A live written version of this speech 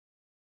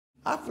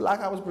I feel like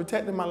I was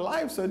protecting my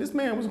life, sir. This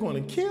man was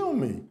going to kill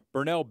me.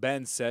 Burnell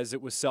Ben says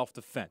it was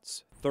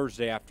self-defense.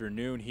 Thursday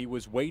afternoon, he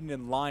was waiting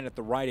in line at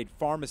the Rite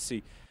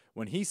pharmacy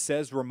when he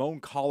says Ramon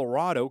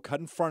Colorado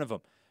cut in front of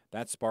him.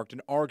 That sparked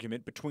an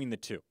argument between the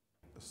two.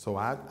 So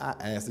I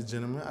asked the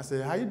gentleman, I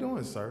said, how you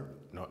doing, sir?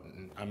 No,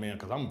 I mean,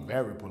 because I'm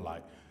very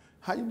polite.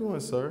 How you doing,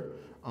 sir?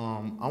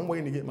 I'm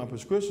waiting to get my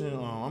prescription.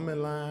 I'm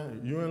in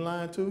line. You in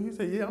line too? He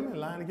said, yeah, I'm in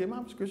line to get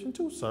my prescription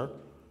too, sir.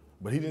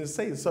 But he didn't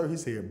say sir, he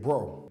said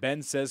bro.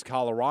 Ben says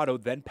Colorado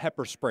then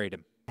pepper sprayed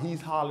him. He's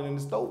hollering in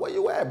the store, where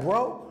you at,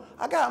 bro?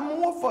 I got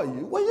more for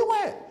you. Where you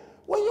at?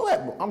 Where you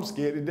at, bro? I'm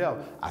scared to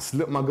death. I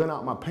slipped my gun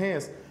out my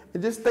pants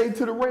and just stayed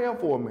to the rail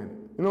for a minute.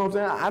 You know what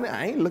I'm saying?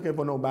 I ain't looking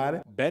for nobody.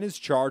 Ben is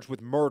charged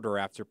with murder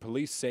after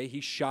police say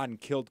he shot and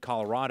killed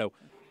Colorado,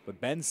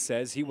 but Ben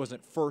says he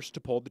wasn't first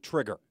to pull the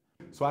trigger.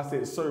 So I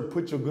said, sir,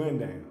 put your gun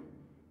down.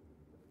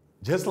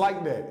 Just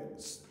like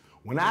that.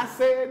 When I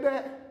said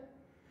that,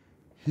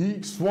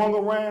 he swung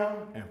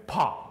around and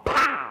popped.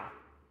 Pow!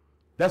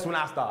 That's when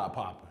I started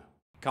popping.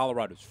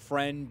 Colorado's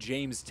friend,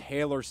 James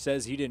Taylor,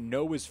 says he didn't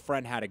know his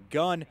friend had a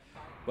gun,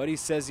 but he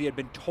says he had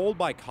been told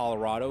by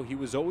Colorado he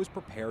was always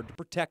prepared to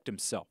protect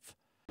himself.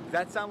 Does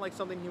that sound like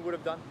something he would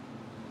have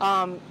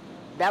done?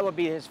 That would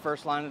be his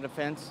first line of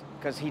defense,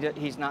 because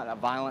he's not a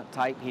violent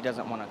type. He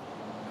doesn't want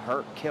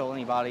to kill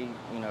anybody,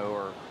 you know,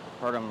 or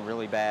hurt them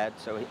really bad.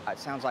 So it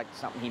sounds like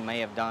something he may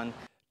have done.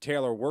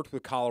 Taylor worked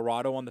with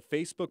Colorado on the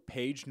Facebook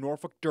page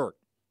Norfolk Dirt.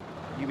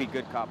 You be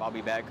good cop, I'll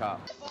be bad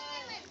cop.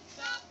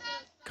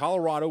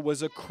 Colorado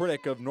was a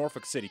critic of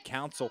Norfolk City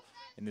Council.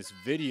 In this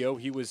video,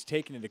 he was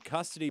taken into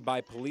custody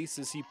by police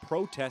as he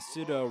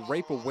protested a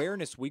Rape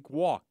Awareness Week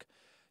walk.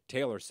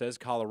 Taylor says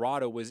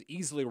Colorado was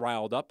easily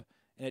riled up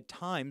and at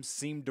times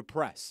seemed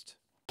depressed.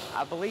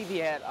 I believe he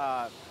had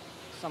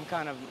some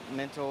kind of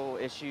mental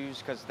issues,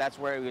 because that's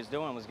where he was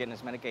doing, was getting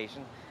his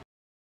medication.